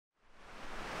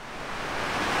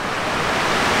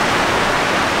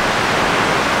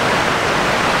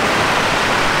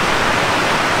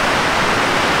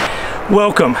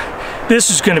Welcome. This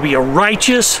is going to be a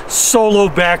righteous solo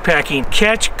backpacking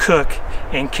catch, cook,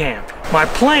 and camp. My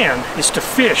plan is to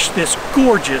fish this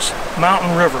gorgeous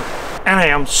mountain river, and I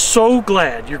am so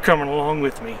glad you're coming along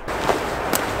with me.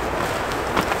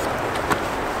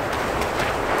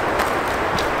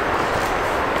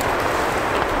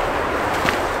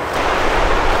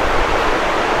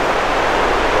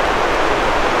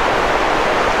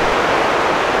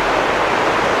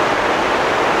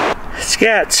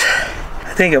 Scats.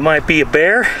 I think it might be a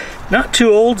bear. Not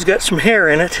too old, it's got some hair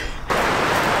in it.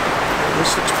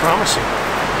 This looks promising.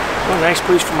 What a nice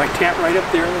place for my tent right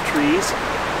up there in the trees.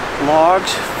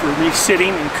 Logs for me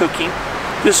sitting and cooking.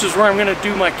 This is where I'm going to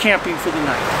do my camping for the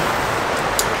night.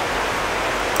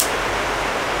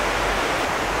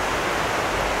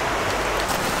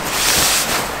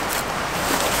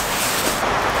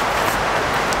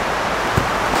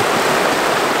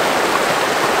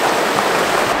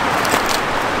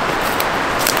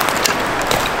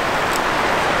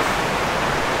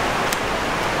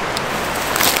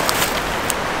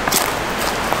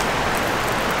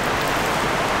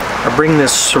 I bring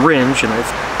this syringe and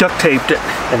I've duct taped it,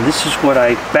 and this is what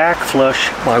I back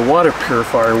flush my water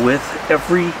purifier with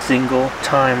every single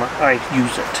time I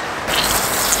use it.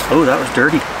 Oh, that was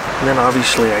dirty. And then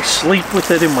obviously I sleep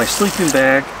with it in my sleeping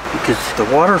bag because the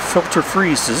water filter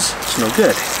freezes. It's no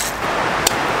good.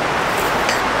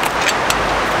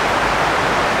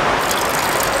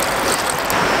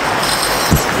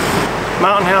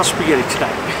 Mountain House spaghetti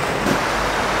tonight.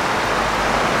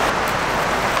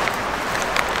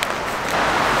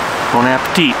 Bon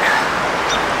appetit.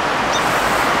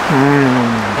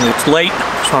 It's late,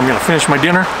 so I'm going to finish my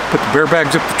dinner, put the bear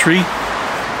bags up the tree.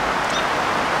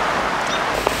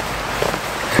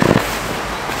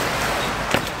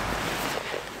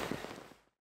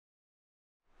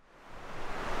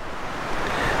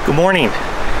 Good morning.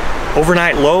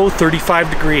 Overnight low,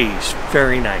 35 degrees.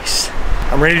 Very nice.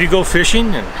 I'm ready to go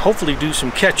fishing and hopefully do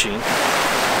some catching.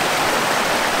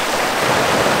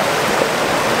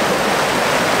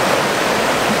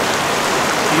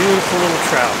 Beautiful little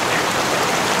trout.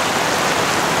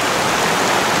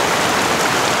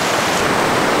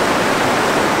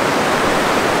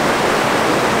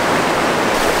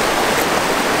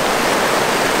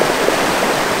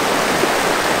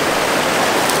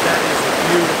 That is a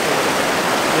beautiful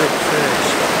big fish.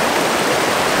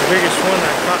 The biggest one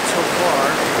I've caught so far.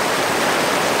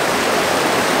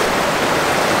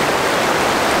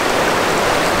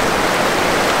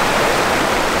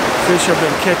 Fish I've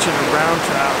been catching a brown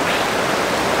trout.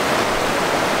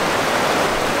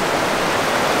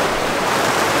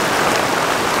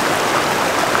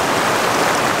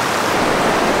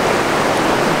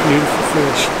 Beautiful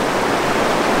fish.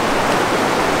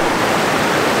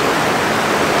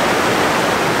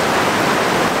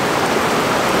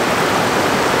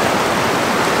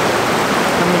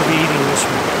 I'm going to be eating this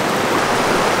one.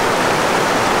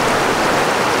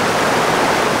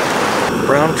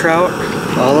 Brown trout.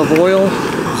 Olive oil,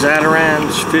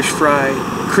 Zatarain's fish fry,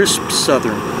 crisp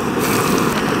southern.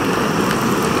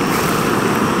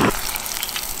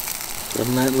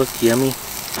 Doesn't that look yummy?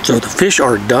 So the fish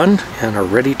are done and are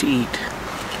ready to eat.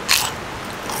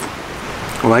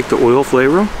 I like the oil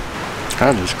flavor.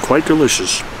 That is quite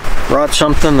delicious. Brought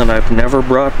something that I've never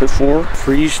brought before.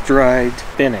 Freeze-dried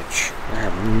spinach. I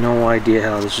have no idea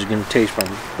how this is going to taste. I'm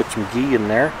going to put some ghee in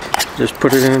there. Just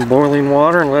put it in boiling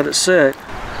water and let it sit.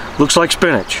 Looks like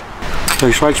spinach.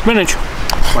 Tastes like spinach.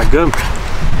 Quite good.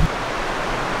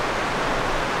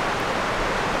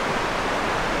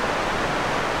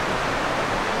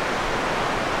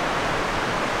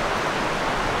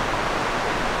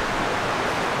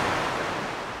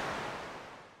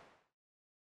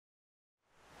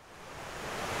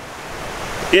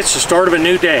 It's the start of a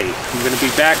new day. I'm going to be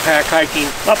backpack hiking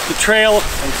up the trail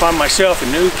and find myself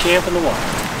a new camp in the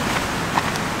wild.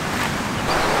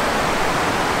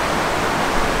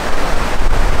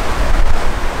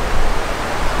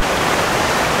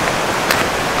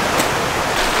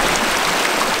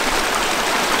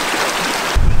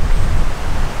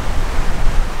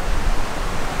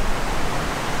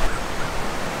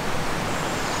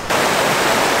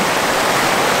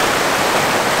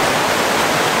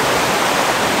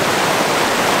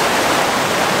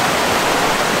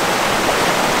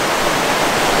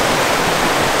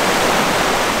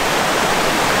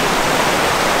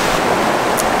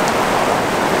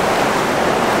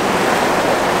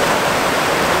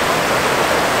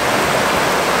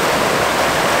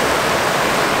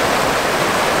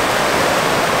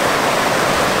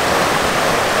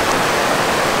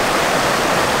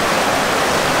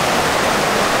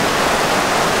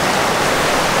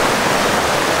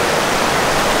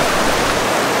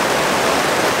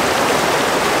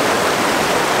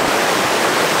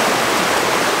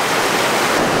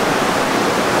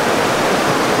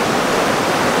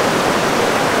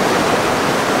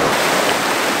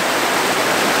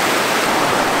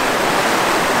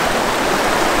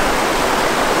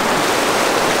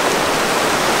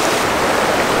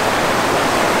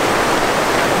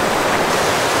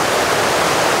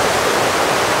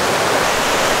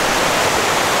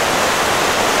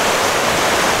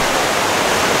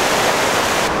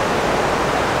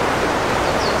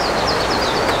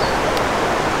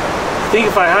 I think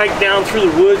if I hike down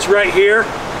through the woods right here,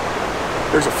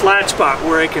 there's a flat spot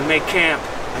where I can make camp.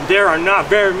 And there are not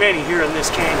very many here in this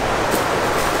canyon.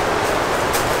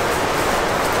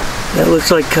 That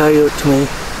looks like coyote to me.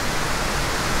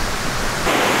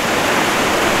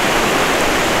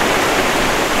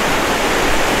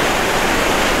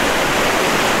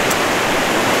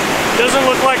 Doesn't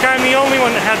look like I'm the only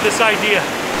one that had this idea.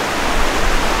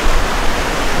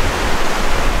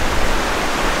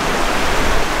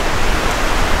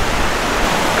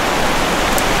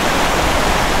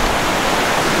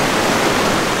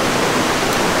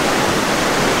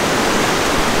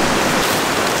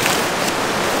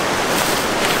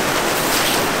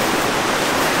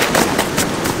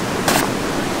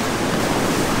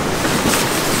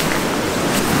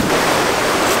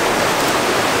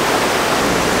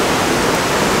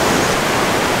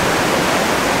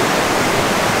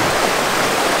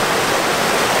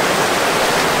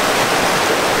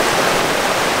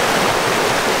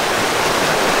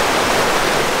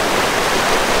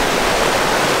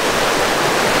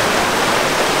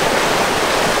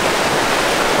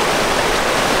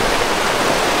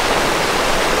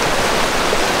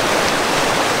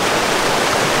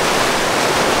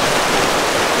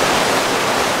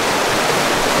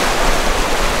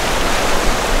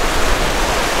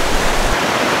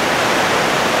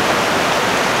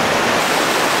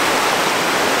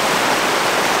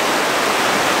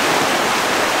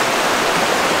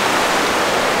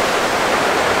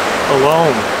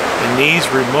 Alone in these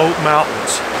remote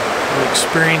mountains, I'm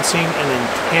experiencing an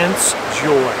intense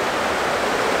joy.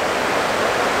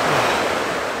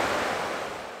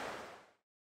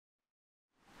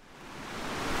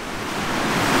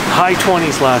 High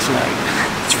 20s last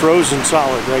night. It's frozen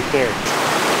solid right there.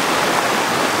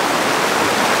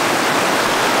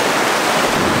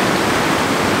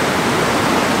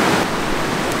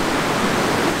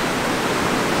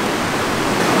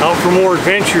 Out for more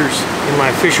adventures in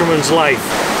my fisherman's life.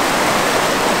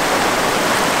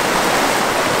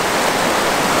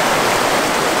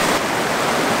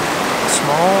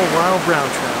 Small wild brown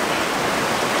trout.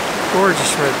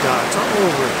 Gorgeous red dots all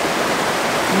over it.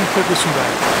 Let me put this one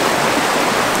back.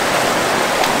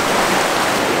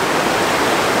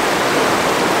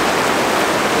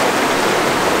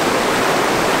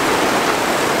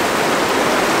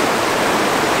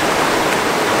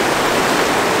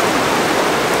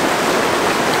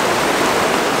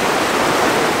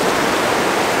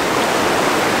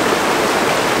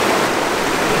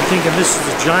 Thinking this is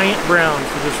a giant brown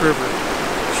for this river.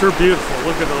 Sure beautiful.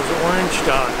 Look at those orange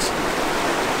dots.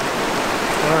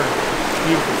 Alright,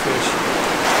 beautiful fish.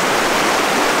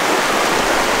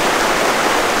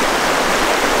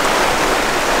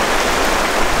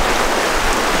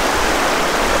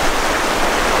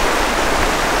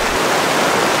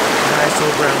 Nice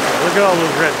little brown trout. Look at all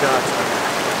those red dots on there.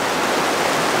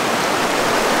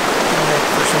 Make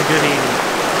for some good eating.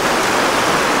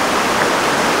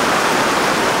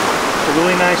 A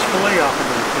really nice fillet off of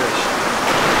them fish.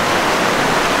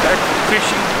 Back to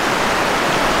fishing.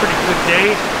 Pretty good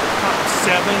day. Caught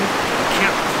 7,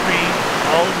 kept 3.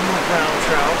 All of them were brown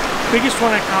trout. Biggest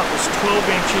one I caught was 12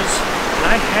 inches, and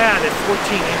I had a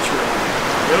 14-incher on it.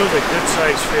 It was a good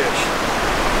sized fish.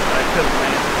 I couldn't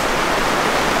land it.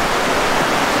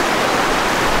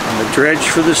 And the dredge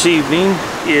for this evening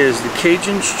is the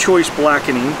Cajun's Choice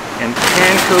Blackening and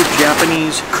Panko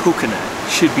Japanese Coconut.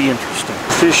 Should be interesting.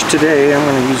 Fish today, I'm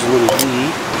going to use a little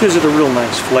ghee. Gives it a real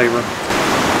nice flavor.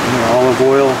 And olive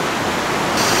oil.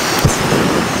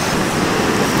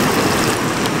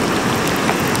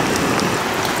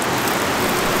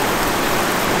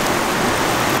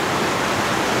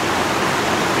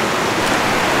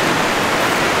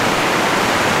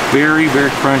 Very,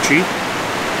 very crunchy.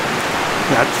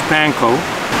 That's panko.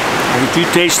 And you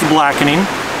taste the blackening.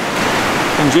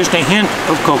 And just a hint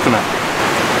of coconut.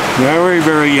 Very,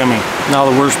 very yummy. Now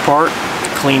the worst part,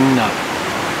 cleaning up.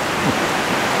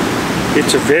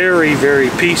 It's a very, very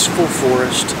peaceful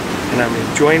forest, and I'm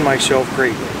enjoying myself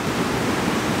greatly.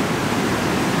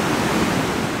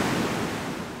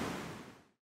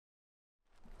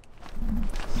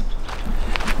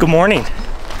 Good morning.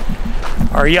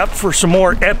 Are you up for some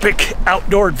more epic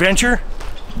outdoor adventure?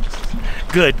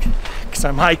 Good, because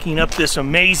I'm hiking up this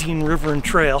amazing river and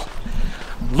trail,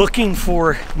 looking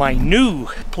for my new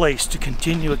place to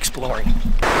continue exploring.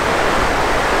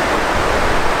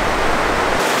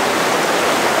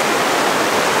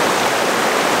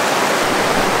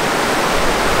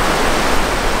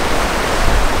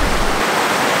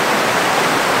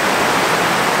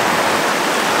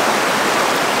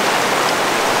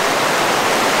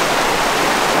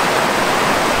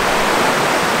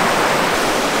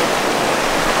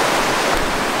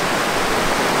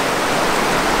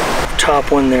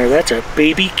 top one there, that's a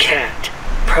baby cat.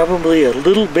 Probably a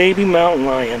little baby mountain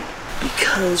lion.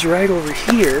 Because right over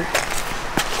here,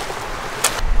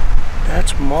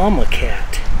 that's mama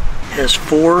cat. Has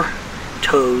 4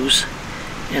 toes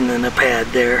and then a pad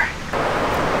there.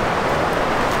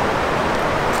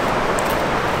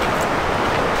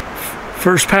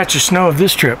 First patch of snow of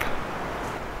this trip.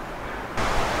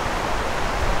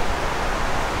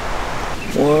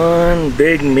 One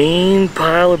big mean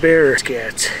pile of bear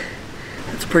scats.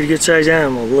 That's a pretty good sized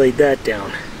animal, laid that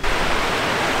down.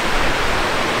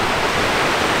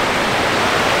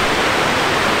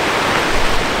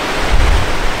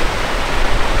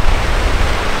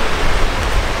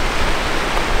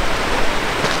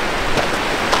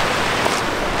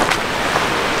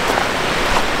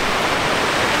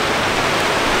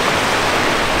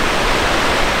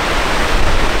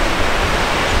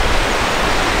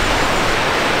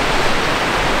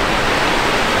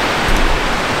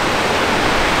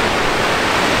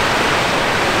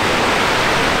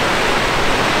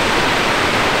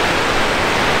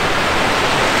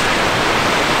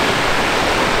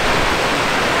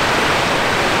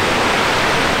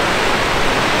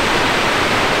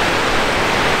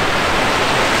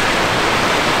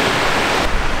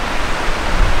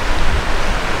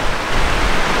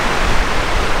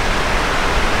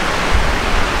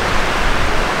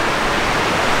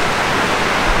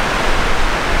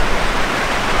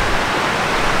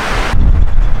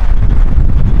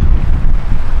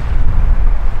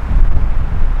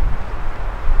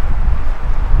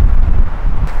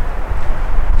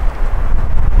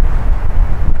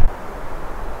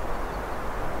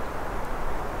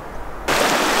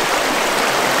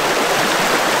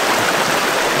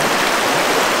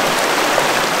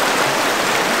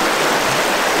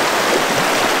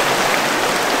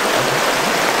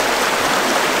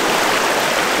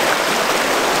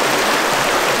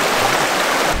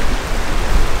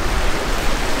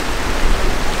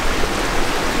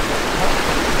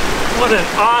 What an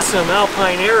awesome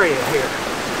alpine area here.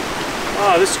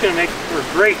 Oh, this is going to make for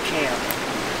a great camp.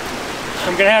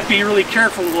 I'm going to have to be really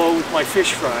careful though with my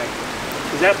fish fry,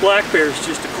 because that black bear is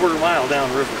just a quarter mile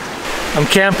downriver. I'm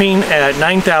camping at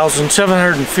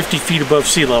 9,750 feet above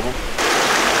sea level.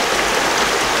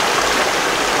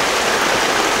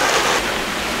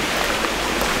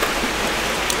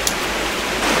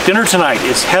 Dinner tonight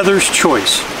is Heather's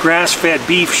Choice, grass-fed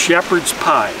beef shepherd's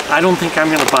pie. I don't think I'm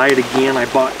going to buy it again.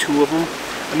 I bought 2 of them.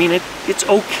 I mean, it's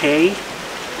okay,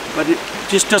 but it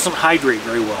just doesn't hydrate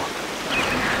very well.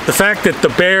 The fact that the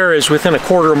bear is within a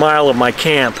quarter mile of my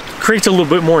camp creates a little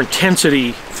bit more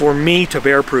intensity for me to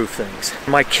bear-proof things.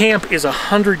 My camp is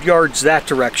 100 yards that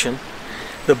direction.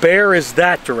 The bear is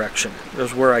that direction,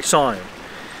 is where I saw him.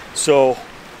 So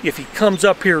if he comes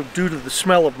up here due to the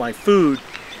smell of my food,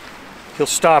 he'll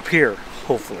stop here,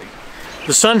 hopefully.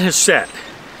 The sun has set,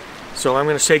 so I'm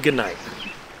going to say goodnight.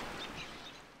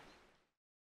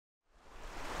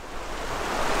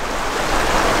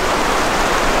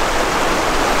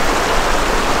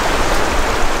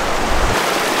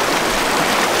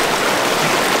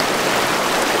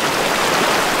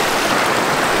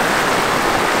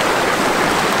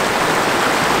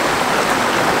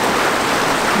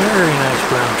 Very nice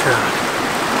brown trout.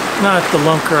 Not the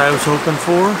lunker I was hoping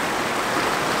for.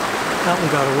 That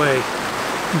one got away.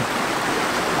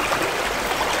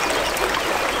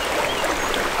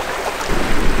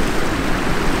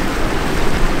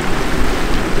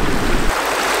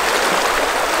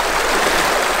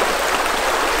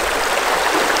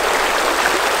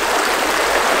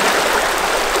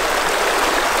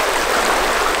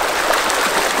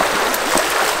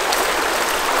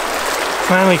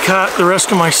 Finally caught the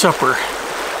rest of my supper.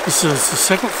 This is the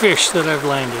second fish that I've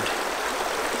landed.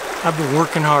 I've been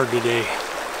working hard today.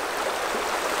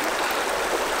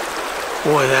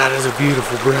 Boy, that is a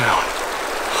beautiful brown.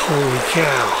 Holy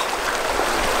cow.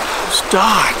 Those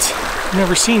dots. I've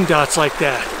never seen dots like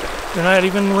that. They're not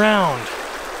even round.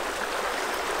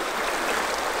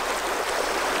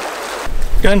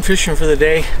 Done fishing for the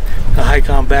day. I'll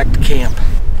hike on back to camp.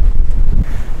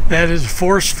 That is a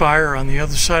forest fire on the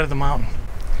other side of the mountain.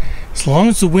 As long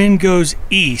as the wind goes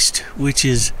east, which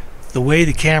is the way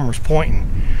the camera's pointing,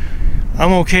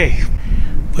 I'm okay.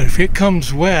 But if it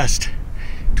comes west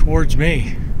towards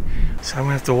me, so I'm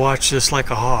gonna have to watch this like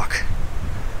a hawk.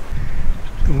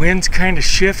 The wind's kind of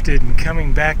shifted and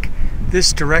coming back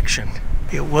this direction.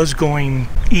 It was going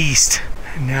east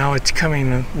and now it's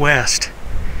coming west.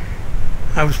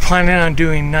 I was planning on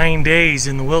doing 9 days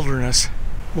in the wilderness.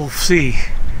 We'll see.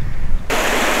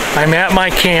 I'm at my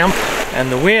camp and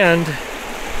the wind,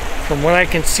 from what I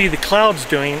can see the clouds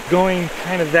doing, going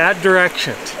kind of that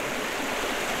direction.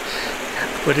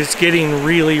 but it's getting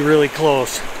really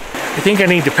close. I think I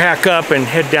need to pack up and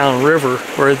head down river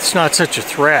where it's not such a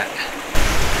threat.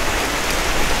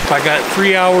 I got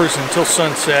 3 hours until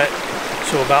sunset,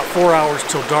 so about 4 hours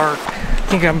till dark. I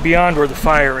think I'm beyond where the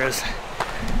fire is.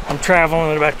 I'm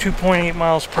traveling at about 2.8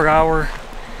 miles per hour.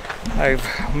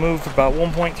 I've moved about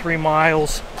 1.3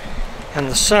 miles, and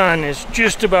the sun is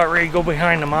just about ready to go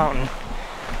behind the mountain.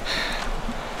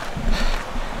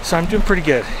 So I'm doing pretty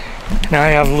good. Now I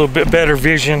have a little bit better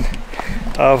vision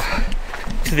of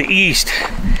to the east,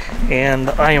 and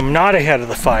I am not ahead of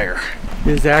the fire.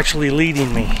 It is actually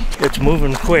leading me. It's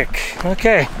moving quick.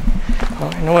 Okay,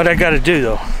 well, I know what I got to do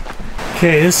though.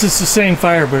 Okay, this is the same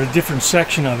fire, but a different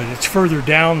section of it. It's further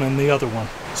down than the other one.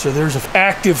 So there's an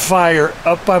active fire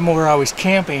up by where I was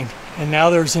camping, and now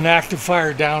there's an active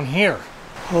fire down here.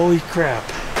 Holy crap.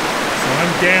 So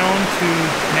I'm down to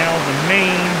now the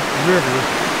main river.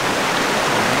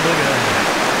 Look at that.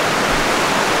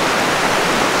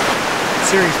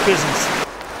 Serious business.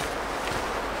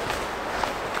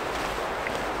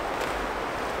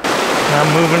 I'm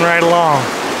moving right along.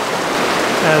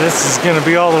 This is going to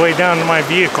be all the way down to my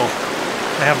vehicle.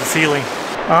 I have a feeling.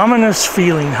 Ominous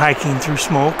feeling hiking through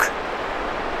smoke.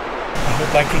 I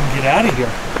hope I can get out of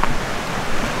here.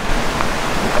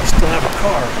 I still have a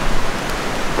car.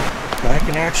 But I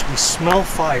can actually smell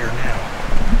fire now.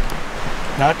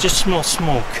 Not just smell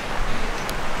smoke.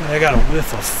 I got a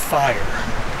whiff of fire.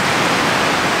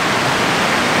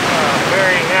 I'm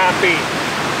very happy.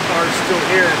 The car's still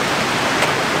here.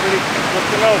 Let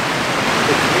them know.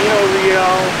 The Camino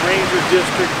Real Ranger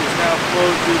District is now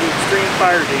closed due to extreme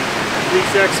fire danger.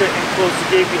 Please exit and close the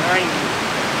gate behind you.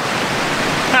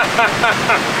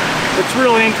 What's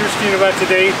really interesting about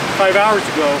today, 5 hours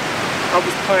ago, I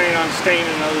was planning on staying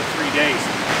another 3 days.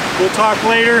 We'll talk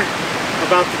later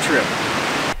about the trip.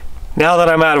 Now that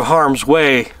I'm out of harm's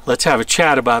way, let's have a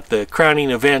chat about the crowning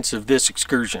events of this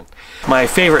excursion. My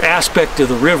favorite aspect of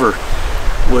the river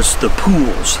was the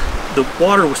pools. The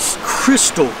water was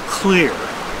crystal clear,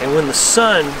 and when the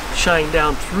sun shined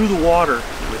down through the water,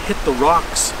 it would hit the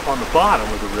rocks on the bottom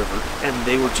of the river, and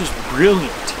they were just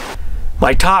brilliant.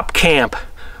 My top camp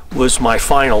was my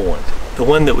final one, the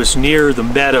one that was near the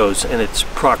meadows and its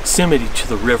proximity to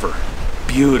the river.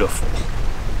 Beautiful.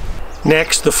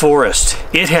 Next, the forest.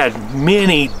 It had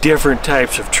many different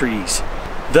types of trees,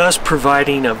 thus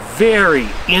providing a very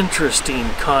interesting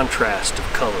contrast of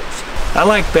colors. I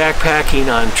like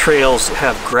backpacking on trails that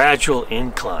have gradual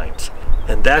inclines,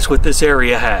 and that's what this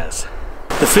area has.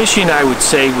 The fishing, I would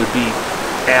say, would be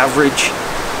average,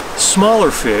 smaller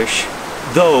fish,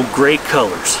 though great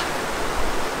colors.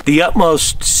 The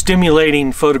utmost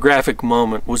stimulating photographic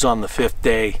moment was on the 5th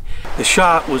day. The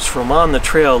shot was from on the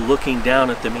trail looking down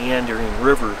at the meandering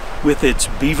river with its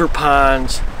beaver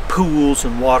ponds, pools,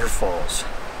 and waterfalls.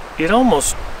 It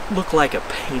almost looked like a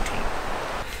painting.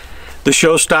 The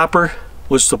showstopper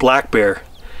was the black bear.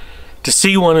 To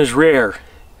see one is rare,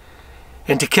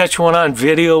 and to catch one on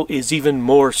video is even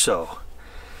more so.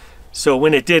 So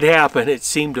when it did happen, it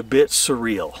seemed a bit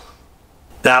surreal.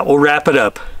 That will wrap it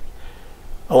up.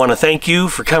 I want to thank you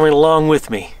for coming along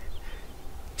with me.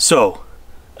 So,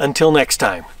 until next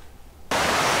time.